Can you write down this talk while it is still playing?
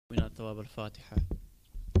ثواب الفاتحة.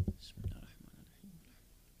 بسم الله الرحمن الرحيم.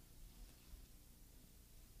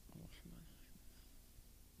 الرحمن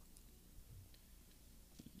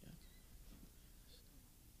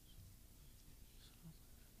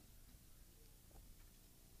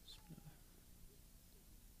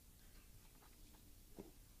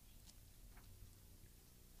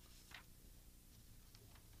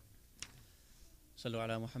صلوا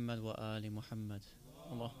على محمد وآل محمد.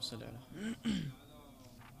 اللهم صل على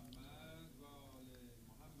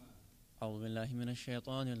أعوذ بالله من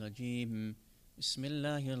الشيطان الرجيم. بسم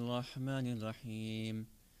الله الرحمن الرحيم.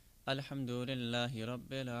 الحمد لله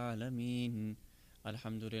رب العالمين.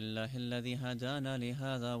 الحمد لله الذي هدانا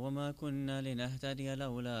لهذا وما كنا لنهتدي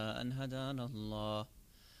لولا أن هدانا الله.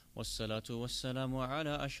 والصلاة والسلام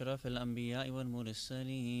على أشرف الأنبياء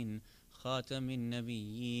والمرسلين خاتم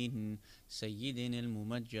النبيين سيدنا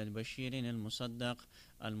الممجد بشير المصدق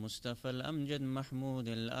المصطفى الأمجد محمود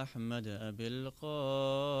الأحمد أبي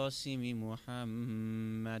القاسم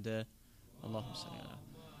محمد. اللهم صل على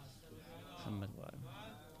محمد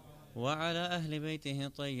وعلى أهل بيته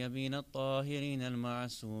الطيبين الطاهرين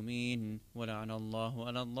المعصومين. ولعن الله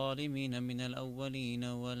على الظالمين من الأولين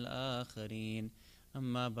والآخرين.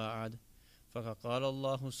 أما بعد، فقد قال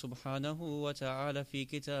الله سبحانه وتعالى في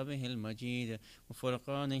كتابه المجيد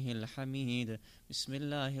وفرقانه الحميد. بسم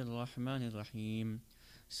الله الرحمن الرحيم.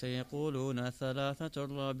 سيقولون ثلاثة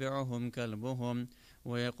رابعهم كلبهم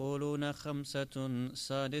ويقولون خمسة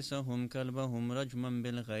سادسهم كلبهم رجما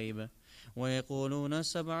بالغيب ويقولون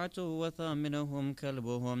سبعة وثامنهم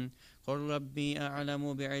كلبهم قل ربي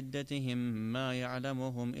أعلم بعدتهم ما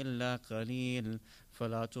يعلمهم إلا قليل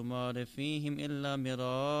فلا تمار فيهم إلا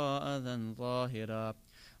مراء ظاهرا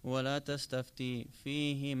ولا تستفتي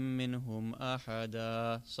فيهم منهم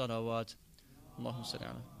أحدا. صلوات. اللهم صل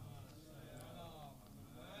على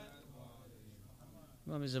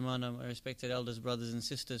Imam Zamana, my respected elders, brothers and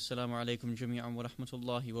sisters, Assalamu alaikum jami'an wa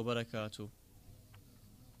rahmatullahi wa barakatuh.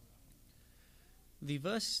 The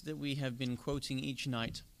verse that we have been quoting each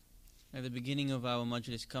night at the beginning of our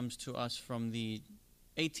majlis comes to us from the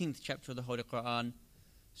 18th chapter of the Holy Quran,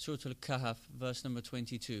 Surah Al-Kahf, verse number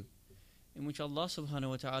 22, in which Allah subhanahu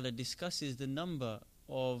wa ta'ala discusses the number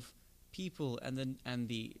of people and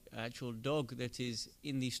the actual dog that is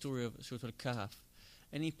in the story of Surah Al-Kahf.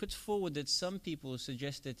 And he puts forward that some people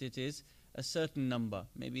suggest that it is a certain number.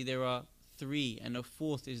 Maybe there are 3 and a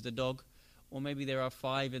 4th is the dog, or maybe there are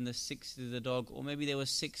 5 and the 6th is the dog, or maybe there was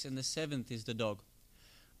 6 and the 7th is the dog.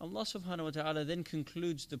 Allah subhanahu wa ta'ala then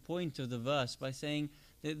concludes the point of the verse by saying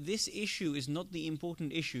that this issue is not the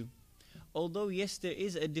important issue. Although yes, there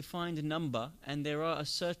is a defined number and there are a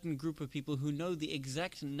certain group of people who know the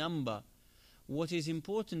exact number, what is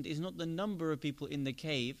important is not the number of people in the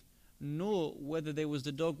cave, nor whether there was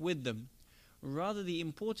the dog with them. Rather, the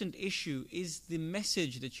important issue is the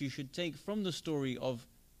message that you should take from the story of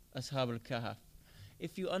Ashab al-Kahf.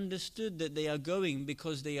 If you understood that they are going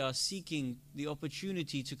because they are seeking the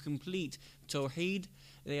opportunity to complete Tawheed,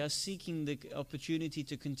 they are seeking the opportunity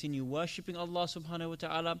to continue worshipping Allah subhanahu wa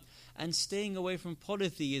ta'ala and staying away from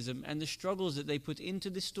polytheism and the struggles that they put into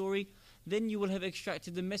this story, then you will have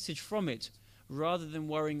extracted the message from it, rather than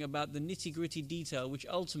worrying about the nitty-gritty detail which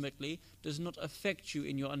ultimately does not affect you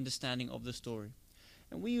in your understanding of the story.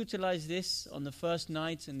 And we utilize this on the first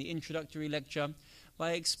night in the introductory lecture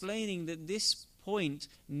by explaining that this point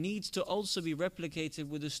needs to also be replicated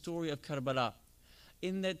with the story of Karbala,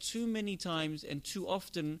 in that too many times and too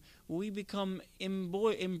often we become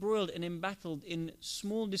embroiled and embattled in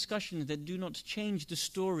small discussions that do not change the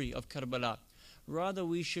story of Karbala. Rather,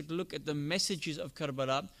 we should look at the messages of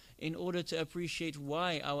Karbala in order to appreciate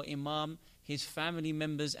why our Imam, his family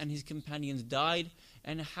members and his companions died,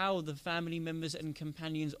 and how the family members and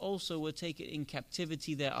companions also were taken in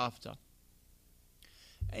captivity thereafter.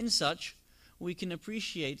 In such, we can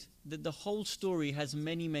appreciate that the whole story has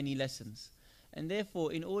many, many lessons. And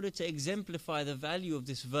therefore, in order to exemplify the value of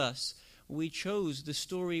this verse, we chose the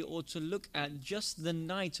story or to look at just the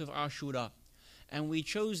night of Ashura. And we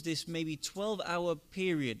chose this maybe 12-hour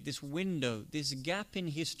period, this window, this gap in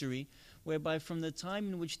history, whereby from the time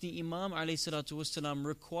in which the Imam ﷺ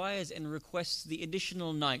requires and requests the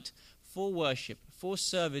additional night for worship, for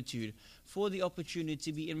servitude, for the opportunity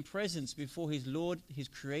to be in presence before his Lord, his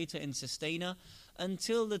Creator and Sustainer,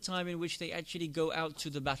 until the time in which they actually go out to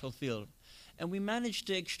the battlefield. And we managed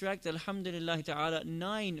to extract, alhamdulillah ta'ala,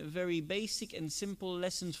 9 very basic and simple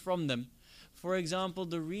lessons from them. For example,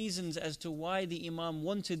 the reasons as to why the Imam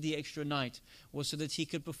wanted the extra night was so that he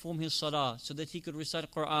could perform his salah, so that he could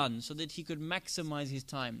recite Quran, so that he could maximize his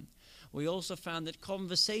time. We also found that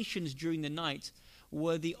conversations during the night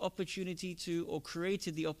were the opportunity to, or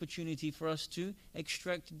created the opportunity for us to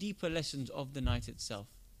extract deeper lessons of the night itself.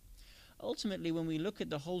 Ultimately, when we look at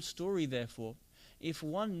the whole story, therefore, if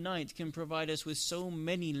one night can provide us with so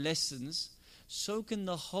many lessons, so can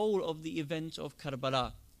the whole of the event of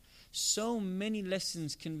Karbala. So many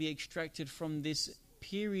lessons can be extracted from this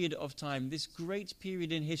period of time, this great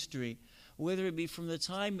period in history, whether it be from the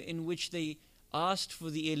time in which they asked for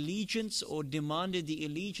the allegiance or demanded the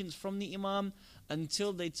allegiance from the Imam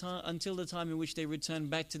until the time in which they returned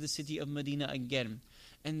back to the city of Medina again.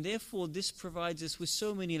 And therefore this provides us with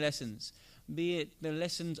so many lessons, be it the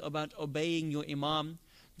lessons about obeying your Imam,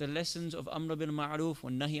 the lessons of Amr bil Ma'ruf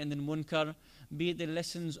and Nahi anil Munkar, be it the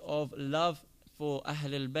lessons of love for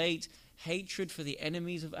Ahlul Bayt, hatred for the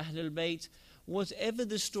enemies of Ahlul Bayt. Whatever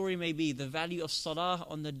the story may be, the value of Salah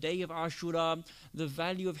on the day of Ashura, the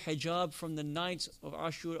value of hijab from the night of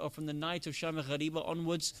Ashura or from the night of Sham Ghariba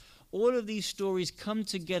onwards, all of these stories come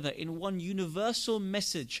together in one universal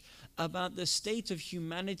message about the state of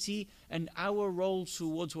humanity and our role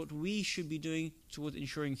towards what we should be doing towards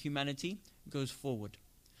ensuring humanity goes forward.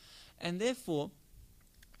 And therefore,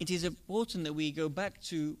 it is important that we go back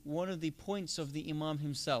to one of the points of the Imam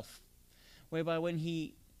himself, whereby when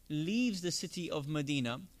he leaves the city of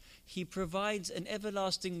Medina, he provides an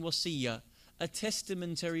everlasting wasiyah, a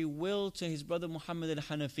testamentary will to his brother Muhammad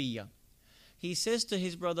al-Hanafiyyah. He says to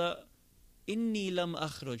his brother, إني لم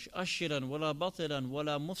أخرج أشرا ولا بطلا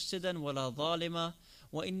ولا مفسدا ولا ظالما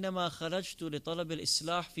وإنما خرجت لطلب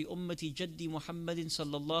الإصلاح في أمة جدي محمد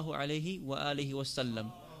صلى الله عليه وآله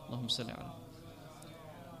وسلم اللهم صل على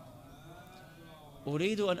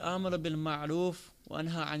أريد أن آمر بالمعروف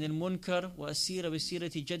وأنهى عن المنكر وأسير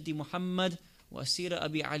بسيرة جدي محمد وأسير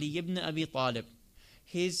أبي علي بن أبي طالب.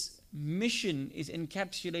 His mission is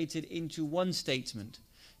encapsulated into one statement.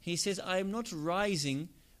 He says, I am not rising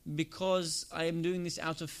because I am doing this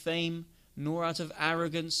out of fame, nor out of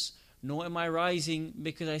arrogance, nor am I rising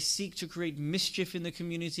because I seek to create mischief in the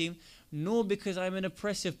community, nor because I'm an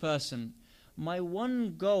oppressive person. My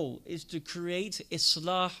one goal is to create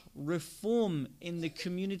islah, reform in the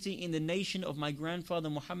community, in the nation of my grandfather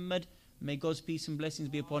Muhammad. May God's peace and blessings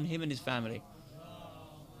be upon him and his family.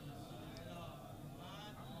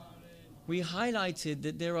 We highlighted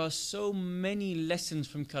that there are so many lessons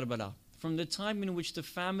from Karbala, from the time in which the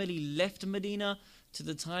family left Medina to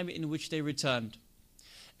the time in which they returned.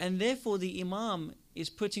 And therefore the Imam is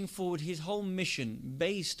putting forward his whole mission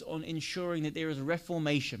based on ensuring that there is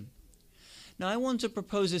reformation. Now I want to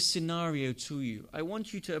propose a scenario to you. I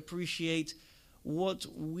want you to appreciate what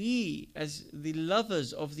we as the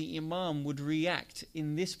lovers of the Imam would react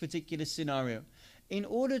in this particular scenario. In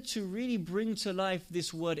order to really bring to life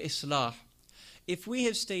this word Islah, if we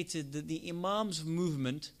have stated that the Imam's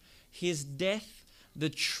movement, his death, the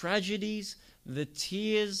tragedies, the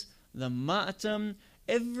tears, the ma'tam,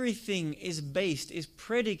 everything is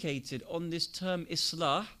predicated on this term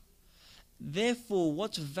Islah, therefore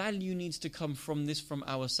what value needs to come from this from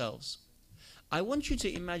ourselves? I want you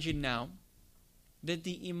to imagine now that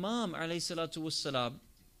the Imam ﷺ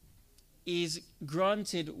is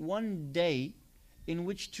granted one day in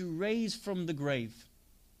which to raise from the grave.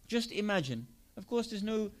 Just imagine. Of course, there's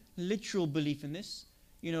no literal belief in this.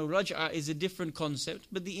 Raj'ah is a different concept.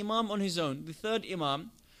 But the Imam on his own, the third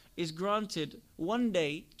Imam, is granted one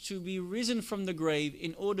day to be risen from the grave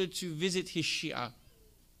in order to visit his Shia.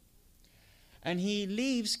 And he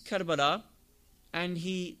leaves Karbala and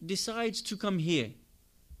he decides to come here.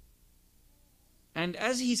 And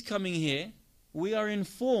as he's coming here, we are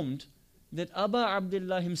informed that Aba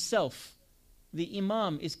Abdullah himself, the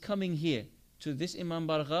Imam, is coming here to this Imam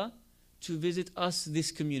Bargha to visit us, this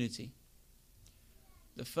community.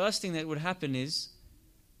 The first thing that would happen is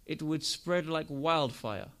it would spread like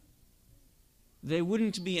wildfire. There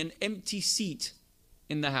wouldn't be an empty seat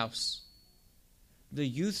in the house. The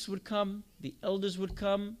youths would come, the elders would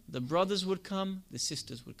come, the brothers would come, the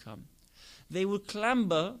sisters would come. They would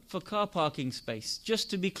clamber for car parking space just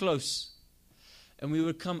to be close. And we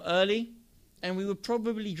would come early and we would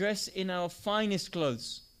probably dress in our finest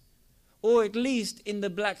clothes, or at least in the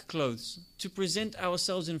black clothes, to present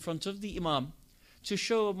ourselves in front of the Imam, to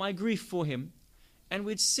show my grief for him. And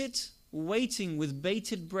we'd sit waiting with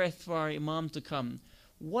bated breath for our Imam to come,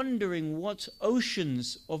 wondering what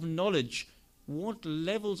oceans of knowledge, what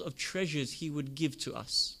levels of treasures he would give to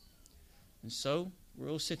us. And so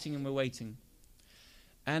we're all sitting and we're waiting.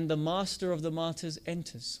 And the master of the martyrs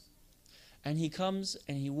enters. And he comes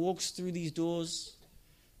and he walks through these doors,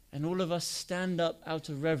 and all of us stand up out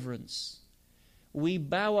of reverence. We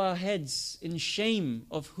bow our heads in shame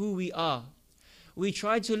of who we are. We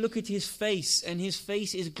try to look at his face, and his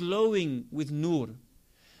face is glowing with nur.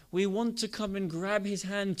 We want to come and grab his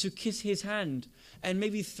hand, to kiss his hand, and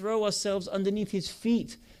maybe throw ourselves underneath his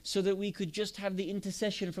feet so that we could just have the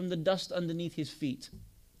intercession from the dust underneath his feet.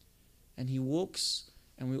 And he walks,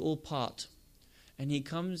 and we all part. And he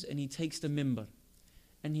comes and he takes the mimbar,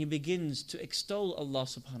 and he begins to extol Allah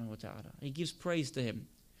subhanahu wa ta'ala. He gives praise to him.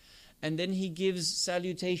 And then he gives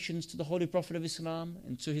salutations to the Holy Prophet of Islam,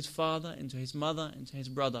 and to his father, and to his mother, and to his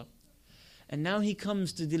brother. And now he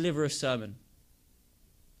comes to deliver a sermon.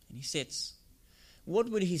 And he sits. What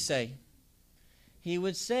would he say? He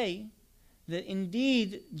would say that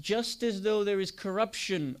indeed, just as though there is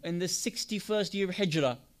corruption in the 61st year of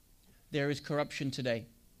Hijrah, there is corruption today.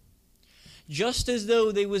 Just as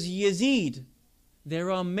though there was Yazid,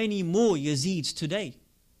 there are many more Yazids today.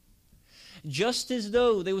 Just as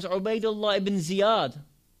though there was Ubaidullah ibn Ziyad,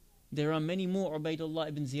 there are many more Ubaidullah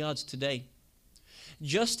ibn Ziyads today.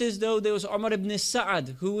 Just as though there was Umar ibn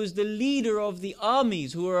Sa'ad, who was the leader of the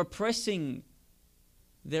armies who were oppressing,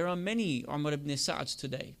 there are many Umar ibn Sa'ads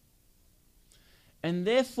today. And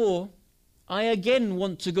therefore, I again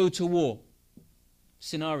want to go to war.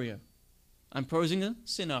 Scenario. I'm posing a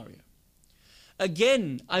scenario.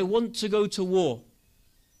 Again, I want to go to war.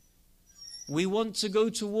 We want to go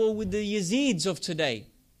to war with the Yazids of today.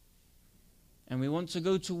 And we want to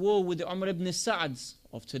go to war with the Umar ibn Sa'ads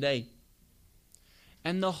of today.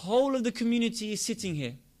 And the whole of the community is sitting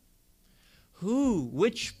here.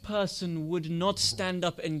 Which person would not stand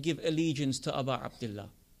up and give allegiance to Aba Abdullah?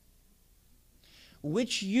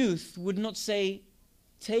 Which youth would not say,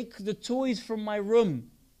 take the toys from my room.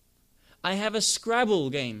 I have a Scrabble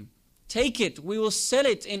game. Take it, we will sell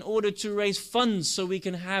it in order to raise funds so we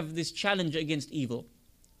can have this challenge against evil.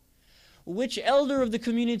 Which elder of the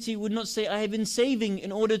community would not say, I have been saving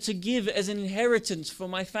in order to give as an inheritance for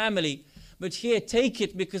my family, but here, take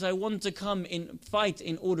it because I want to come in fight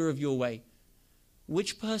in order of your way.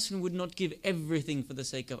 Which person would not give everything for the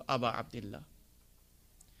sake of Aba Abdullah?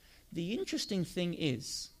 The interesting thing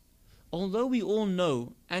is, although we all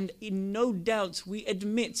know, and in no doubt we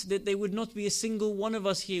admit that there would not be a single one of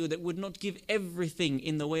us here that would not give everything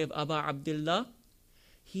in the way of Aba Abdullah,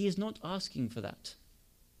 he is not asking for that.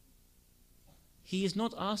 He is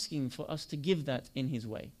not asking for us to give that in his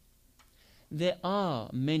way. There are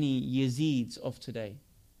many Yazids of today,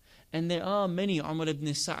 and there are many Umar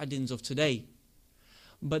ibn Sa'adins of today,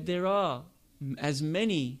 but there are as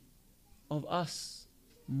many of us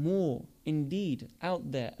more indeed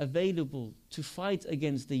out there available to fight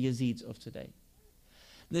against the Yazids of today.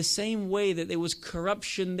 The same way that there was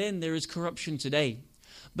corruption then, there is corruption today.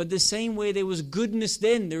 But the same way there was goodness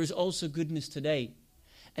then, there is also goodness today.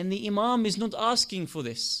 And the Imam is not asking for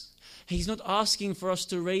this. He's not asking for us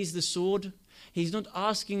to raise the sword. He's not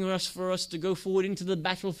asking for us to go forward into the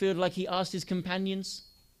battlefield like he asked his companions.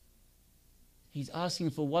 He's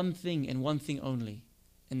asking for one thing and one thing only,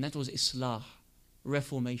 and that was Islah,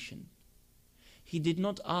 reformation. He did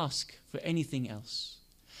not ask for anything else.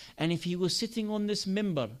 And if he was sitting on this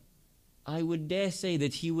mimbar, I would dare say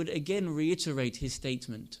that he would again reiterate his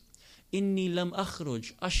statement. إِنِّي لَمْ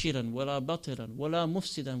أَخْرُجْ أَشِرًا وَلَا بَطِرًا وَلَا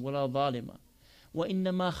مُفْسِدًا وَلَا ظَالِمًا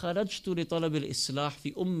وَإِنَّمَا خَرَجْتُ لِطَلَبِ الْإِصْلَاحِ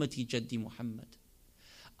فِي أُمَّتِي جَدِّ مُحَمَّدٍ.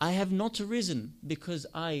 I have not risen because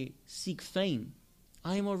I seek fame.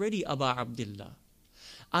 I am already Aba Abdullah.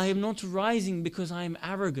 I am not rising because I am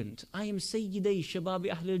arrogant. I am Sayyidai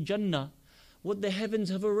Shababi Ahlul Jannah. What the heavens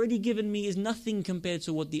have already given me is nothing compared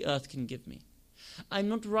to what the earth can give me. I'm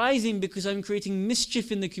not rising because I'm creating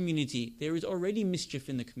mischief in the community. There is already mischief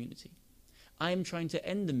in the community. I am trying to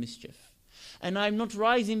end the mischief. And I'm not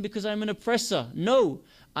rising because I'm an oppressor. No,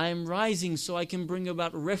 I am rising so I can bring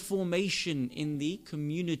about reformation in the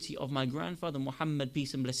community of my grandfather Muhammad,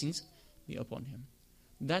 peace and blessings be upon him.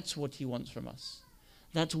 That's what he wants from us.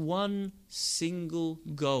 That one single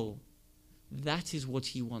goal. That is what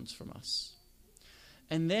he wants from us.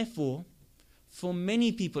 And therefore, for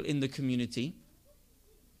many people in the community,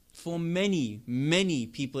 for many, many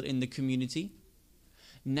people in the community,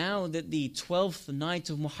 now that the 12th night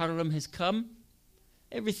of Muharram has come,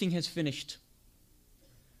 everything has finished.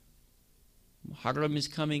 Muharram is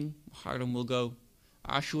coming, Muharram will go.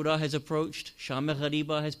 Ashura has approached, Sham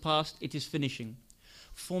Ghariba has passed, it is finishing.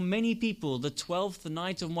 For many people, the 12th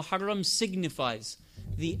night of Muharram signifies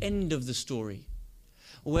the end of the story.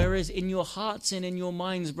 Whereas in your hearts and in your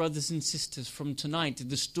minds, brothers and sisters, from tonight,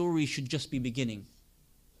 the story should just be beginning.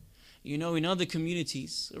 You know, in other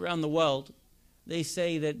communities around the world, they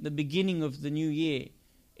say that the beginning of the new year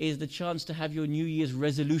is the chance to have your New Year's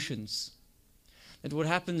resolutions. That what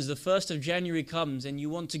happens, the 1st of January comes and you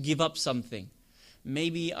want to give up something.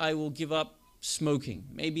 Maybe I will give up smoking.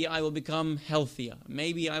 Maybe I will become healthier.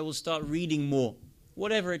 Maybe I will start reading more.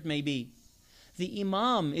 Whatever it may be. The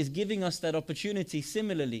Imam is giving us that opportunity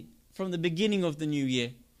similarly from the beginning of the new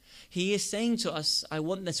year. He is saying to us, I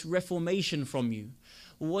want this reformation from you.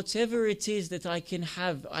 Whatever it is that I can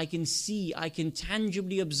have, I can see, I can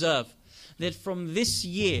tangibly observe, that from this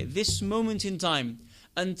year, this moment in time,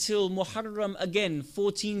 until Muharram again,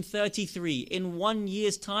 1433, in 1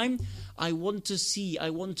 year's time, I want to see, I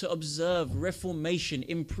want to observe reformation,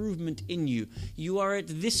 improvement in you. You are at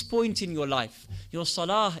this point in your life. Your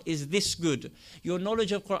salah is this good. Your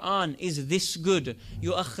knowledge of Quran is this good.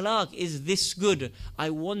 Your akhlaq is this good. I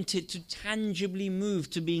want it to tangibly move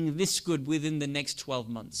to being this good within the next 12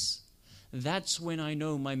 months. That's when I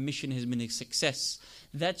know my mission has been a success.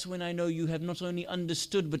 That's when I know you have not only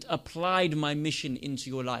understood but applied my mission into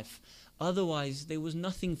your life. Otherwise, there was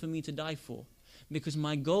nothing for me to die for. Because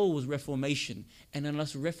my goal was reformation. And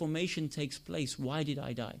unless reformation takes place, why did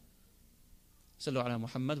I die? Sallu ala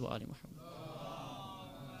Muhammad wa ali Muhammad.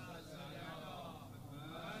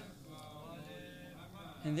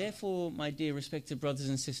 And therefore, my dear respected brothers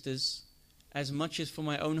and sisters, as much as for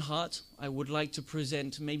my own heart, I would like to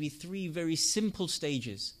present maybe 3 very simple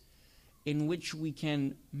stages in which we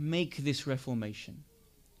can make this reformation.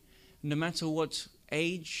 No matter what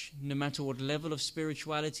age, no matter what level of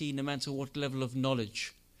spirituality, no matter what level of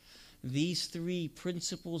knowledge, these 3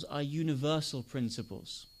 principles are universal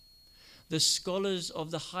principles. The scholars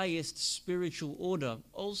of the highest spiritual order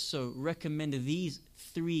also recommend these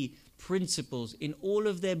 3 principles in all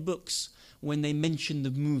of their books when they mention the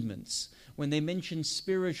movements, when they mention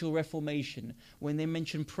spiritual reformation, when they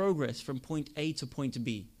mention progress from point A to point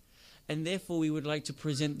B. And therefore we would like to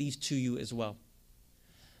present these to you as well.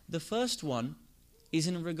 The first one is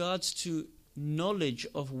in regards to knowledge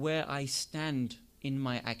of where I stand in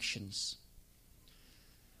my actions.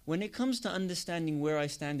 When it comes to understanding where I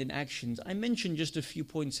stand in actions, I mentioned just a few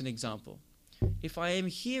points in example. If I am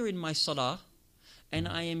here in my salah, and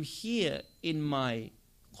I am here in my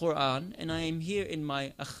Quran, and I am here in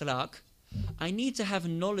my akhlaq, I need to have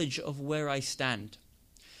knowledge of where I stand.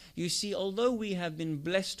 You see, although we have been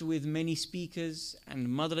blessed with many speakers and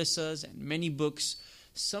madrasas and many books,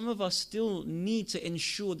 some of us still need to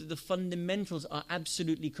ensure that the fundamentals are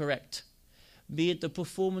absolutely correct. Be it the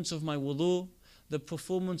performance of my wudu, the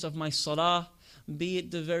performance of my salah, be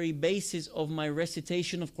it the very basis of my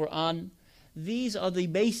recitation of Quran. These are the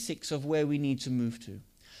basics of where we need to move to.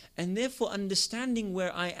 And therefore, understanding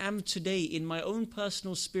where I am today in my own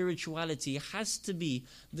personal spirituality has to be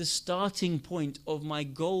the starting point of my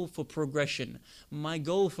goal for progression, my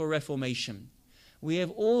goal for reformation. We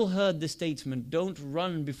have all heard the statement, don't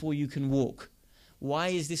run before you can walk. Why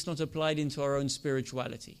is this not applied into our own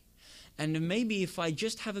spirituality? And maybe if I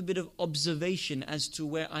just have a bit of observation as to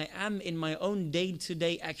where I am in my own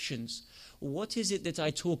day-to-day actions, what is it that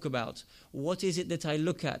I talk about? What is it that I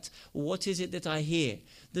look at? What is it that I hear?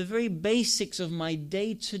 The very basics of my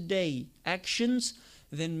day-to-day actions,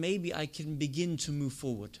 then maybe I can begin to move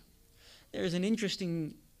forward. There is an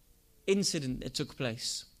interesting incident that took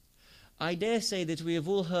place. I dare say that we have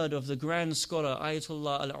all heard of the grand scholar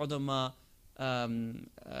Ayatollah al-Udama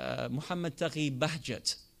Muhammad Taqi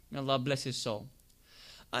Bahjat. May Allah bless his soul.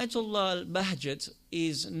 Ayatollah al-Bahjat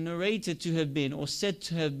is narrated to have been, or said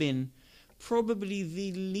to have been, probably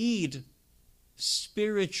the lead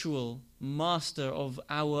spiritual master of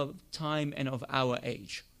our time and of our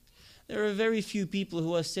age. There are very few people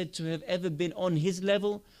who are said to have ever been on his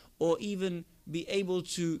level or even be able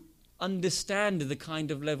to understand the kind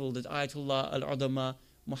of level that Ayatollah al-Udama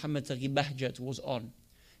Muhammad Taqi Bahjat was on.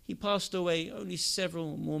 He passed away only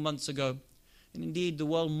several more months ago, and indeed the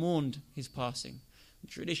world mourned his passing. The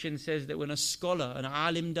tradition says that when a scholar, an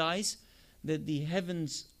alim dies, that the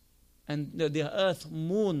heavens and the earth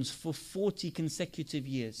mourns for 40 consecutive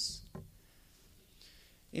years.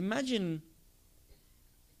 Imagine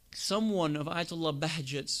someone of Ayatollah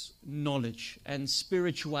Bahjat's knowledge and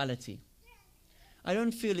spirituality. I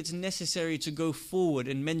don't feel it's necessary to go forward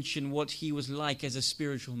and mention what he was like as a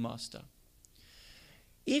spiritual master.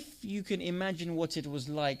 If you can imagine what it was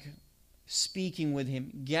like speaking with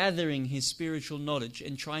him, gathering his spiritual knowledge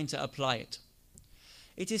and trying to apply it.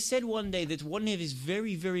 It is said one day that one of his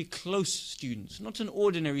very, very close students, not an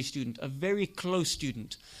ordinary student, a very close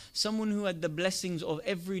student, someone who had the blessings of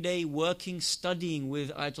every day working, studying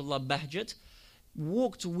with Ayatollah Bahjat,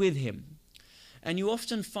 walked with him. And you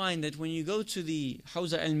often find that when you go to the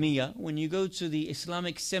Hawza Almiya, when you go to the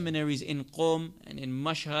Islamic seminaries in Qom and in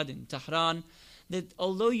Mashhad, in Tehran, that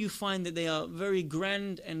although you find that they are very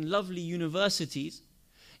grand and lovely universities,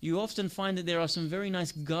 you often find that there are some very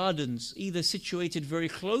nice gardens, either situated very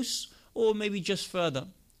close or maybe just further.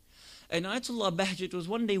 And Ayatollah Bahjat was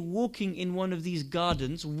one day walking in one of these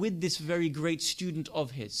gardens with this very great student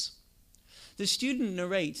of his. The student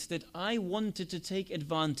narrates that I wanted to take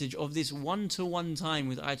advantage of this one-to-one time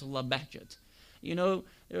with Ayatollah Bahjat. You know,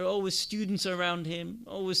 there are always students around him,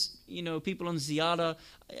 always, people on ziyarah.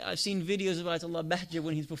 I've seen videos of Ayatollah Bahjat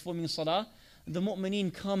when he's performing salah. The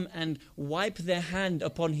mu'mineen come and wipe their hand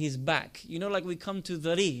upon his back. Like we come to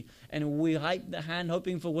dhari and we wipe the hand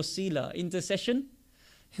hoping for wasila, intercession.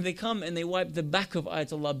 They come and they wipe the back of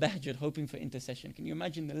Ayatollah Bahjat hoping for intercession. Can you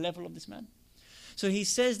imagine the level of this man? So he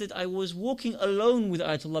says that I was walking alone with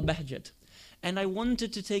Ayatollah Bahjat and I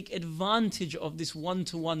wanted to take advantage of this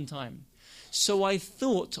one-to-one time. So I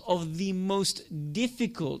thought of the most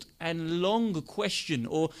difficult and long question,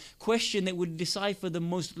 or question that would decipher the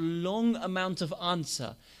most long amount of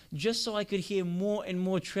answer, just so I could hear more and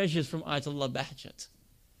more treasures from Ayatollah Bahjat.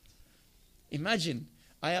 Imagine,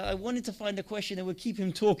 I wanted to find a question that would keep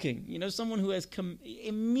him talking. Someone who has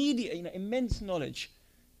immediate, immense knowledge.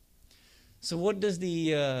 So what does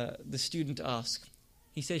the student ask?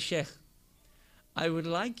 He says, Sheikh, I would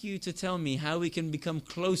like you to tell me how we can become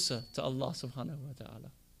closer to Allah subhanahu wa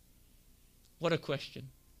ta'ala. What a question.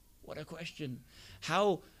 What a question.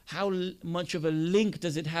 How much of a link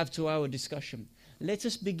does it have to our discussion? Let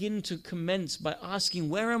us begin to commence by asking,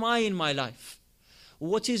 where am I in my life?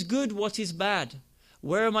 What is good? What is bad?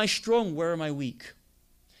 Where am I strong? Where am I weak?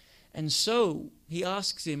 And so he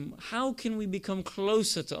asks him, how can we become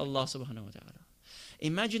closer to Allah subhanahu wa ta'ala?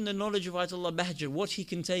 Imagine the knowledge of Ayatollah Bahjat, what he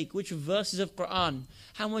can take, which verses of Quran,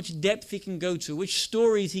 how much depth he can go to, which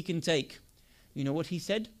stories he can take. You know what he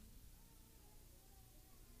said?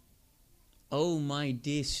 Oh, my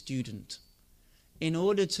dear student, in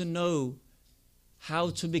order to know how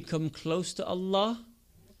to become close to Allah,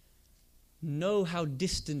 know how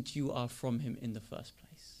distant you are from Him in the first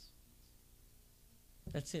place.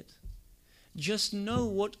 That's it. Just know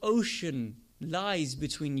what ocean lies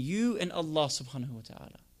between you and Allah subhanahu wa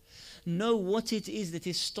ta'ala. Know what it is that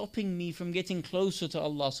is stopping me from getting closer to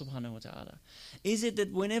Allah subhanahu wa ta'ala. Is it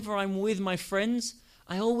that whenever I'm with my friends,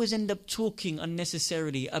 I always end up talking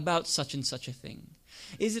unnecessarily about such and such a thing?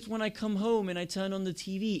 Is it when I come home and I turn on the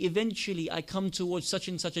TV, eventually I come towards such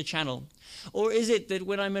and such a channel? Or is it that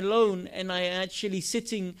when I'm alone and I'm actually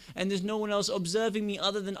sitting and there's no one else observing me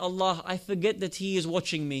other than Allah, I forget that He is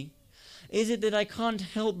watching me? Is it that I can't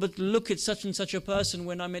help but look at such and such a person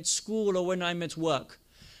when I'm at school or when I'm at work?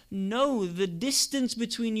 Know the distance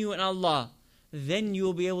between you and Allah. Then you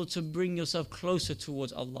will be able to bring yourself closer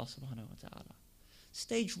towards Allah subhanahu wa ta'ala.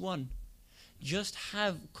 Stage 1. Just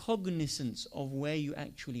have cognizance of where you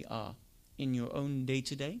actually are in your own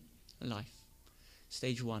day-to-day life.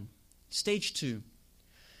 Stage 1. Stage 2.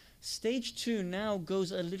 Stage 2 now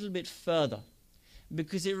goes a little bit further,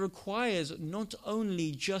 because it requires not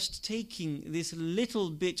only just taking this little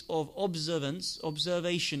bit of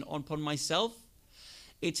observation upon myself,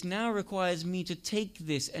 it now requires me to take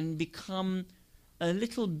this and become a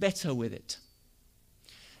little better with it.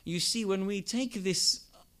 You see, when we take this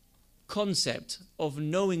concept of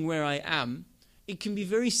knowing where I am, it can be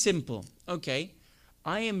very simple. Okay,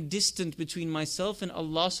 I am distant between myself and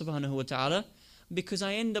Allah subhanahu wa ta'ala because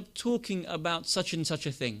I end up talking about such and such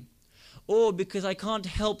a thing. Or because I can't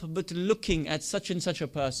help but looking at such and such a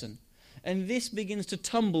person. And this begins to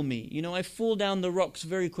tumble me. I fall down the rocks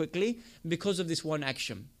very quickly because of this one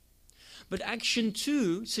action. But action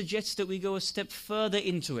 2 suggests that we go a step further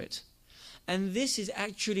into it. And this is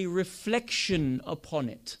actually reflection upon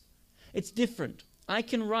it. It's different. I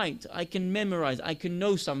can write, I can memorize, I can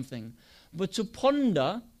know something. But to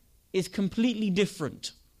ponder is completely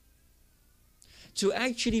different. To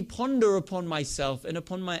actually ponder upon myself and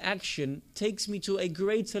upon my action takes me to a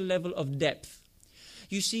greater level of depth.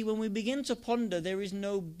 You see, when we begin to ponder, there is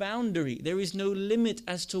no boundary, there is no limit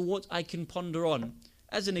as to what I can ponder on.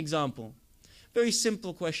 As an example, very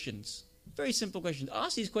simple questions. Very simple questions.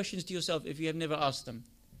 Ask these questions to yourself if you have never asked them.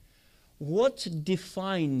 What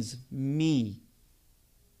defines me?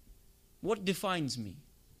 What defines me?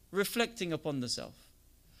 Reflecting upon the self.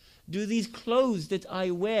 Do these clothes that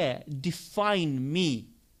I wear define me?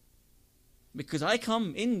 Because I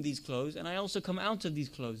come in these clothes and I also come out of these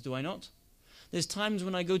clothes, do I not? There's times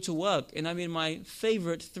when I go to work and I'm in my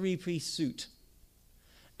favorite 3-piece suit.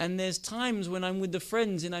 And there's times when I'm with the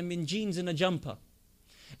friends and I'm in jeans and a jumper.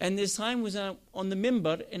 And there's times when I'm on the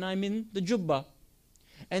mimbar and I'm in the jubba.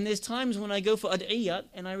 And there's times when I go for ad'iyat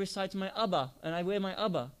and I recite my abba and I wear my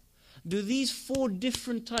abba. Do these 4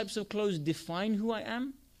 different types of clothes define who I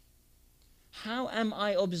am? How am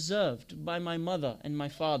I observed by my mother and my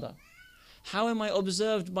father? How am I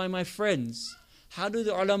observed by my friends? How do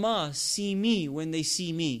the ulama see me when they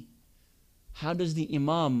see me? How does the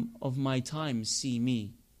imam of my time see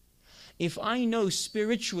me? If I know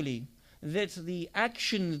spiritually that the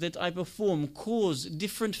actions that I perform cause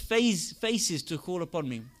different faces to call upon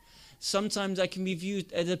me. Sometimes I can be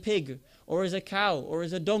viewed as a pig, or as a cow, or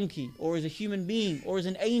as a donkey, or as a human being, or as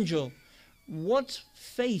an angel. What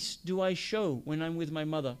face do I show when I'm with my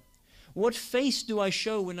mother? What face do I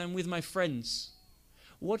show when I'm with my friends?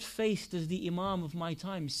 What face does the imam of my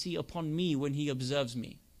time see upon me when he observes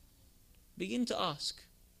me? Begin to ask.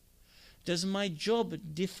 Does my job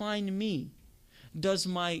define me? Does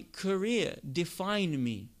my career define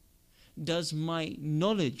me? Does my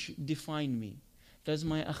knowledge define me? Does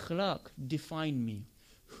my akhlaq define me?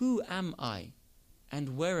 Who am I?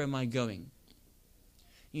 And where am I going?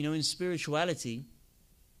 You know, in spirituality,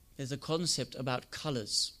 there's a concept about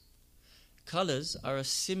colors. Colors are a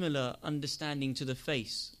similar understanding to the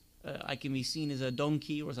face. I can be seen as a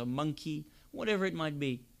donkey or as a monkey, whatever it might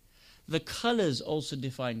be. The colors also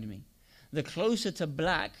define me. The closer to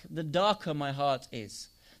black, the darker my heart is.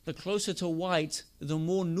 The closer to white, the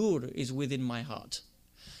more nur is within my heart.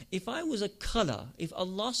 If I was a color, if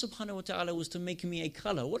Allah subhanahu wa ta'ala was to make me a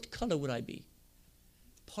color, what color would I be?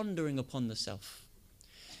 Pondering upon the self.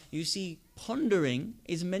 You see, pondering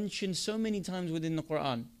is mentioned so many times within the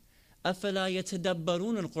Quran. أَفَلَا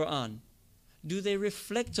يَتَدَبَّرُونَ الْقُرْآنِ? Do they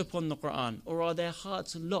reflect upon the Quran, or are their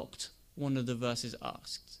hearts locked? One of the verses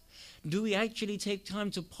asks. Do we actually take time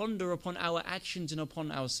to ponder upon our actions and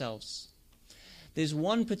upon ourselves? There's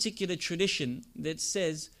one particular tradition that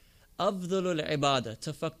says, أَفْضَلُ الْعِبَادَةِ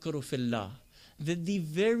تَفَكُّرُ فِي اللَّهِ, that the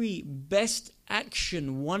very best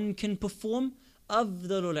action one can perform,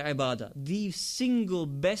 أَفْضَلُ الْعِبَادَةِ, the single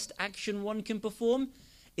best action one can perform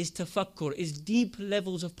is tafakkur, is deep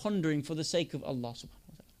levels of pondering for the sake of Allah subhanahu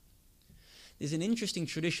wa ta'ala. There's an interesting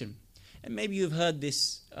tradition, and maybe you've heard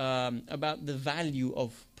this about the value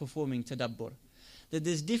of performing tadabbur, that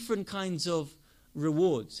there's different kinds of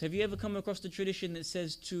rewards. Have you ever come across the tradition that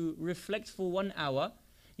says to reflect for 1 hour,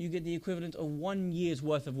 you get the equivalent of 1 year's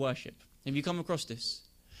worth of worship? Have you come across this?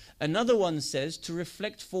 Another one says to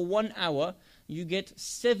reflect for 1 hour, you get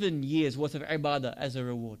 7 years worth of ibadah as a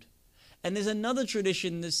reward. And there's another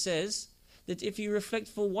tradition that says that if you reflect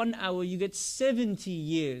for 1 hour, you get 70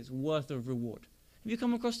 years worth of reward. Have you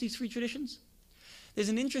come across these three traditions? There's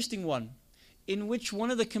an interesting one in which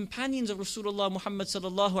one of the companions of Rasulullah Muhammad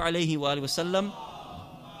sallallahu alayhi wa sallam,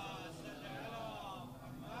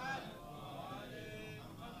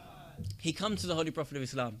 he comes to the Holy Prophet of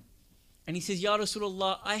Islam and he says, Ya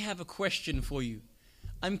Rasulullah, I have a question for you.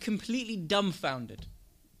 I'm completely dumbfounded.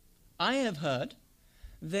 I have heard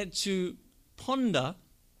that to ponder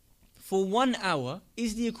for 1 hour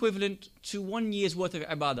is the equivalent to 1 year's worth of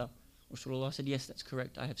ibadah. Rasulullah said, yes, that's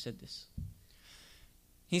correct, I have said this.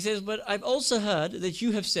 He says, but I've also heard that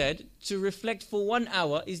you have said to reflect for 1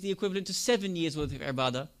 hour is the equivalent to 7 years worth of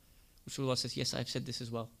ibadah. Rasulullah says, yes, I've said this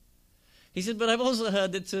as well. He said, but I've also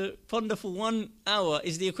heard that to ponder for 1 hour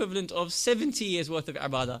is the equivalent of 70 years worth of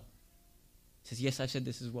ibadah. He says, yes, I've said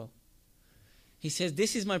this as well. He says,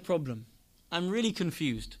 this is my problem. I'm really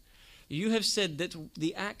confused. You have said that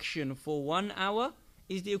the action for 1 hour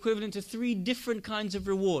is the equivalent to 3 different kinds of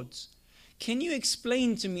rewards. Can you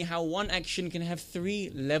explain to me how one action can have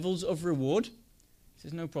 3 levels of reward? He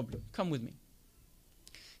says, no problem. Come with me.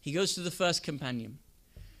 He goes to the first companion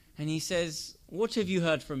and he says, what have you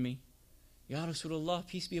heard from me? Ya Rasulullah,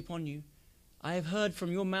 peace be upon you. I have heard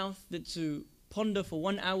from your mouth that to ponder for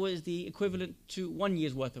 1 hour is the equivalent to 1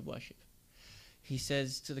 year's worth of worship. He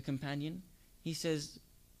says to the companion, he says,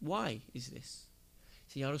 why is this?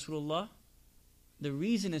 He says, Ya Rasulullah, the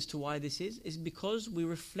reason as to why this is because we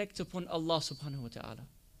reflect upon Allah subhanahu wa ta'ala.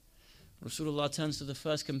 Rasulullah turns to the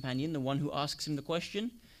first companion, the one who asks him the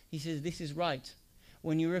question. He says, this is right.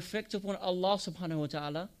 When you reflect upon Allah subhanahu wa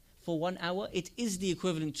ta'ala for 1 hour, it is the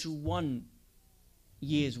equivalent to 1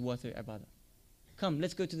 year's worth of ibadah. Come,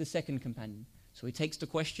 let's go to the second companion. So he takes the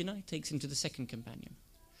questioner, he takes him to the second companion.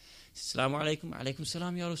 Assalamu alaikum, alaikum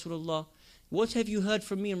salam ya Rasulullah. What have you heard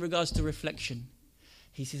from me in regards to reflection?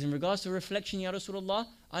 He says, in regards to reflection, Ya Rasulullah,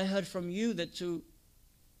 I heard from you that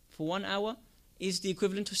for 1 hour is the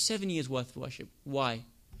equivalent to 7 years worth of worship. Why? He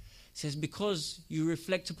says, because you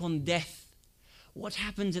reflect upon death. What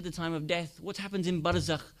happens at the time of death? What happens in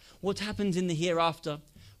barzakh? What happens in the hereafter?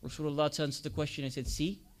 Rasulullah turns to the question and said,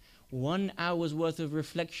 see, 1 hour's worth of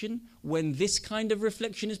reflection, when this kind of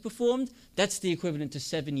reflection is performed, that's the equivalent to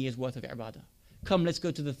 7 years worth of ibadah. Come, let's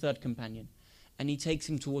go to the third companion. And he takes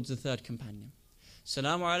him towards the third companion.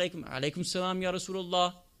 Assalamu alaikum, alaikum salam ya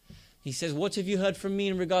Rasulullah. He says, what have you heard from me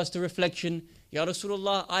in regards to reflection? Ya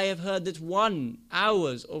Rasulullah, I have heard that 1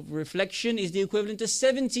 hour of reflection is the equivalent to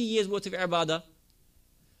 70 years worth of ibadah.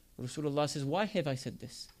 Rasulullah says, why have I said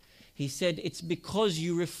this? He said, it's because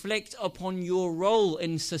you reflect upon your role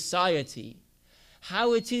in society.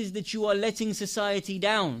 How it is that you are letting society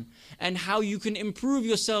down, and how you can improve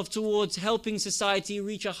yourself towards helping society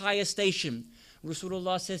reach a higher station.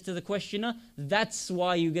 Rasulullah says to the questioner, that's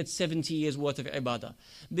why you get 70 years worth of ibadah.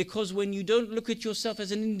 Because when you don't look at yourself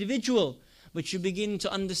as an individual, but you begin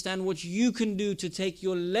to understand what you can do to take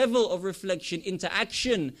your level of reflection into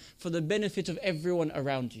action for the benefit of everyone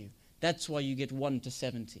around you. That's why you get 1 to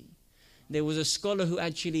 70. There was a scholar who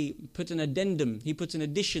actually put an addendum, he put an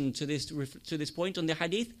addition to this point on the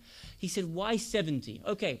hadith. He said, why 70?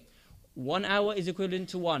 Okay, 1 hour is equivalent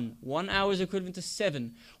to 1. 1 hour is equivalent to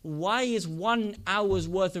 7. Why is 1 hour's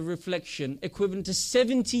worth of reflection equivalent to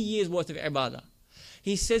 70 years worth of ibadah?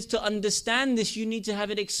 He says to understand this, you need to have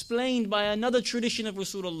it explained by another tradition of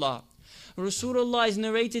Rasulullah. Rasulullah is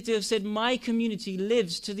narrated to have said, my community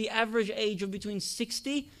lives to the average age of between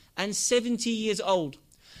 60 and 70 years old.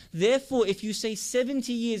 Therefore, if you say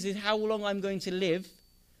 70 years is how long I'm going to live,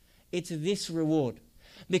 it's this reward.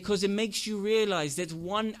 Because it makes you realize that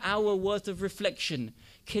 1 hour worth of reflection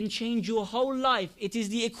can change your whole life. It is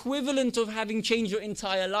the equivalent of having changed your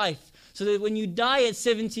entire life. So that when you die at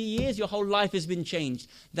 70 years, your whole life has been changed.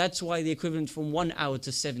 That's why the equivalent from 1 hour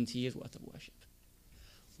to 70 years worth of worship.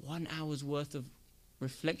 1 hour's worth of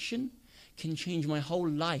reflection can change my whole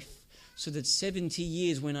life. So that 70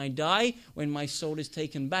 years when I die, when my soul is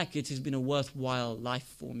taken back, it has been a worthwhile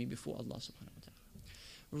life for me before Allah subhanahu wa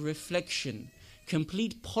ta'ala. Reflection,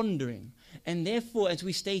 complete pondering. And therefore, as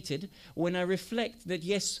we stated, when I reflect that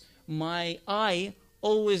yes, my eye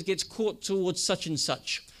always gets caught towards such and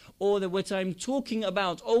such, or that what I'm talking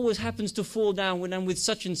about always happens to fall down when I'm with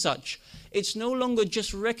such and such. It's no longer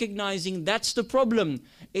just recognizing that's the problem.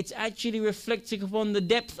 It's actually reflecting upon the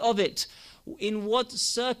depth of it. In what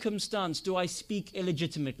circumstance do I speak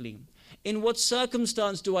illegitimately? In what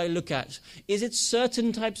circumstance do I look at? Is it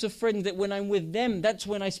certain types of friends that when I'm with them, that's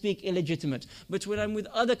when I speak illegitimate? But when I'm with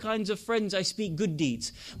other kinds of friends, I speak good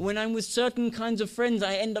deeds. When I'm with certain kinds of friends,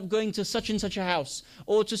 I end up going to such and such a house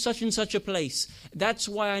or to such and such a place. That's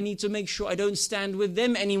why I need to make sure I don't stand with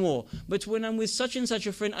them anymore. But when I'm with such and such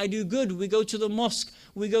a friend, I do good. We go to the mosque,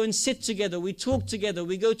 we go and sit together, we talk together,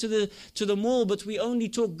 we go to the mall, but we only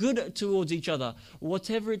talk good towards each other.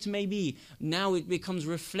 Whatever it may be, now it becomes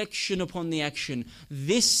reflection upon the action.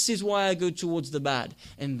 This is why I go towards the bad,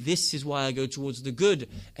 and this is why I go towards the good,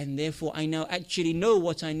 and therefore I now actually know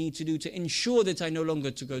what I need to do to ensure that I no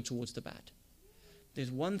longer to go towards the bad.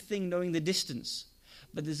 There's one thing knowing the distance,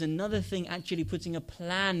 but there's another thing actually putting a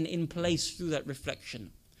plan in place through that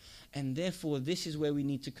reflection. And therefore this is where we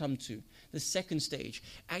need to come to the second stage,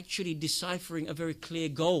 actually deciphering a very clear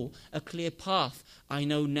goal, a clear path. I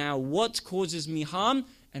know now what causes me harm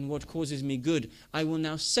and what causes me good. I will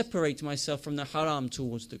now separate myself from the haram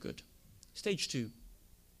towards the good. Stage 2.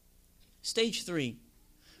 Stage 3.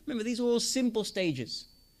 Remember, these are all simple stages.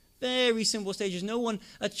 Very simple stages.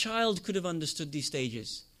 A child could have understood these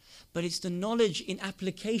stages. But it's the knowledge in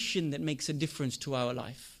application that makes a difference to our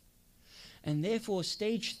life. And therefore,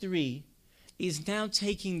 stage 3 is now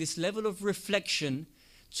taking this level of reflection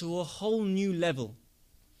to a whole new level.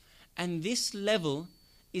 And this level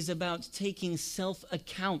is about taking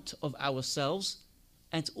self-account of ourselves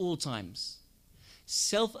at all times.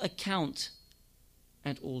 Self-account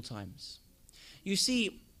at all times. You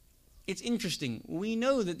see, it's interesting. We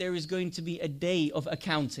know that there is going to be a day of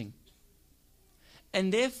accounting.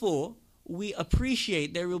 And therefore, we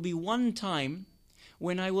appreciate there will be one time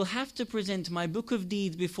when I will have to present my book of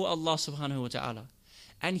deeds before Allah subhanahu wa ta'ala.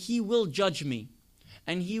 And He will judge me.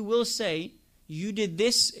 And He will say, you did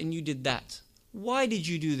this and you did that. Why did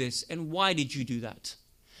you do this and why did you do that?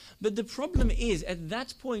 But the problem is, at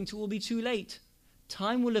that point it will be too late.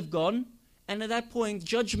 Time will have gone, and at that point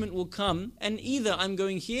judgment will come, and either I'm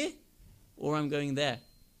going here or I'm going there.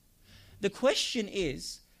 The question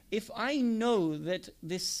is, if I know that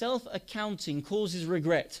this self-accounting causes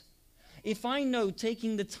regret, if I know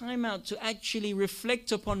taking the time out to actually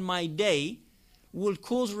reflect upon my day will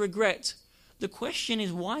cause regret, the question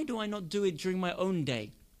is, why do I not do it during my own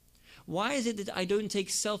day? Why is it that I don't take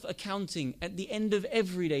self-accounting at the end of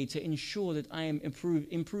every day to ensure that I am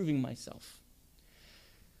improving myself?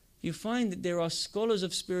 You find that there are scholars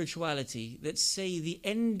of spirituality that say the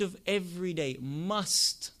end of every day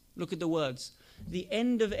must, look at the words, the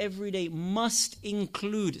end of every day must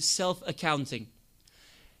include self-accounting.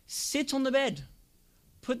 Sit on the bed,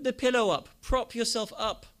 put the pillow up, prop yourself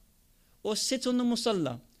up, or sit on the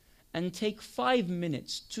musalla and take 5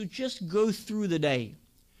 minutes to just go through the day.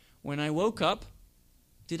 When I woke up,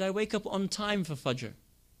 did I wake up on time for Fajr?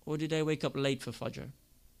 Or did I wake up late for Fajr?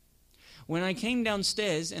 When I came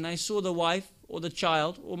downstairs and I saw the wife or the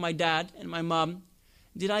child or my dad and my mum,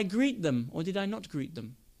 did I greet them or did I not greet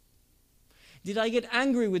them? Did I get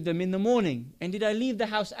angry with them in the morning? And did I leave the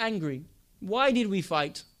house angry? Why did we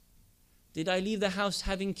fight? Did I leave the house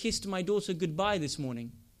having kissed my daughter goodbye this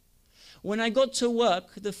morning? When I got to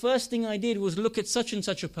work, the first thing I did was look at such and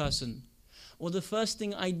such a person. Or the first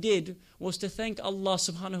thing I did was to thank Allah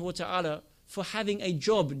subhanahu wa ta'ala for having a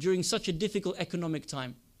job during such a difficult economic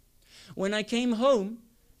time. When I came home,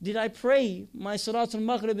 did I pray my Salat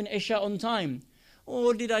al-Maghrib and Isha on time?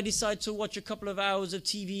 Or did I decide to watch a couple of hours of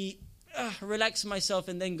TV, relax myself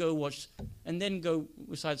and then go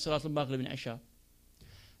recite Salat al-Maghrib and Isha?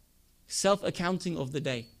 Self-accounting of the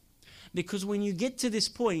day. Because when you get to this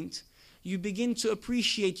point, you begin to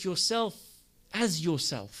appreciate yourself as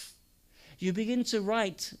yourself. You begin to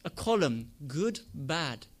write a column, good,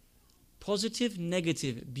 bad, positive,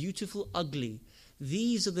 negative, beautiful, ugly.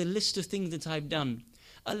 These are the list of things that I've done.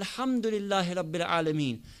 Alhamdulillah Rabbil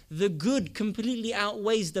Alameen. The good completely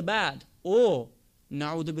outweighs the bad. Or,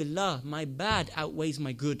 na'udhu billah, my bad outweighs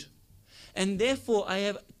my good. And therefore I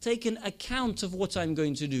have taken account of what I'm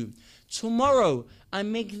going to do. Tomorrow, I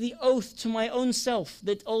make the oath to my own self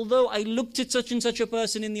that although I looked at such and such a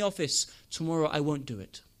person in the office, tomorrow I won't do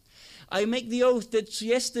it. I make the oath that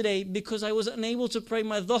yesterday, because I was unable to pray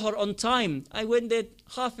my dhuhr on time, I went there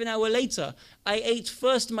half an hour later. I ate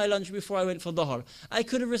first my lunch before I went for dhuhr. I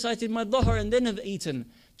could have recited my dhuhr and then have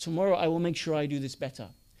eaten. Tomorrow I will make sure I do this better.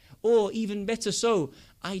 Or even better so,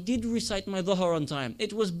 I did recite my dhuhr on time.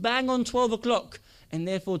 It was bang on 12 o'clock. And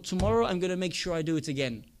therefore tomorrow I'm going to make sure I do it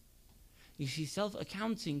again. You see,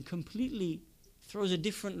 self-accounting completely throws a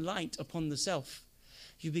different light upon the self.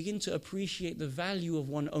 You begin to appreciate the value of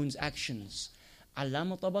one's own actions.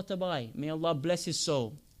 Allama Tabatabai, may Allah bless his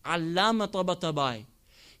soul. Allama Tabatabai,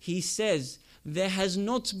 he says, there has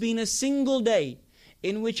not been a single day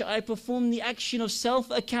in which I performed the action of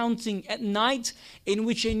self-accounting at night in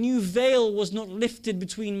which a new veil was not lifted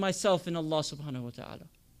between myself and Allah subhanahu wa ta'ala.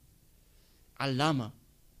 Allama,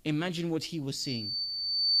 imagine what he was seeing.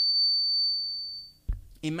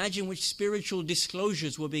 Imagine which spiritual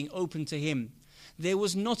disclosures were being opened to him. There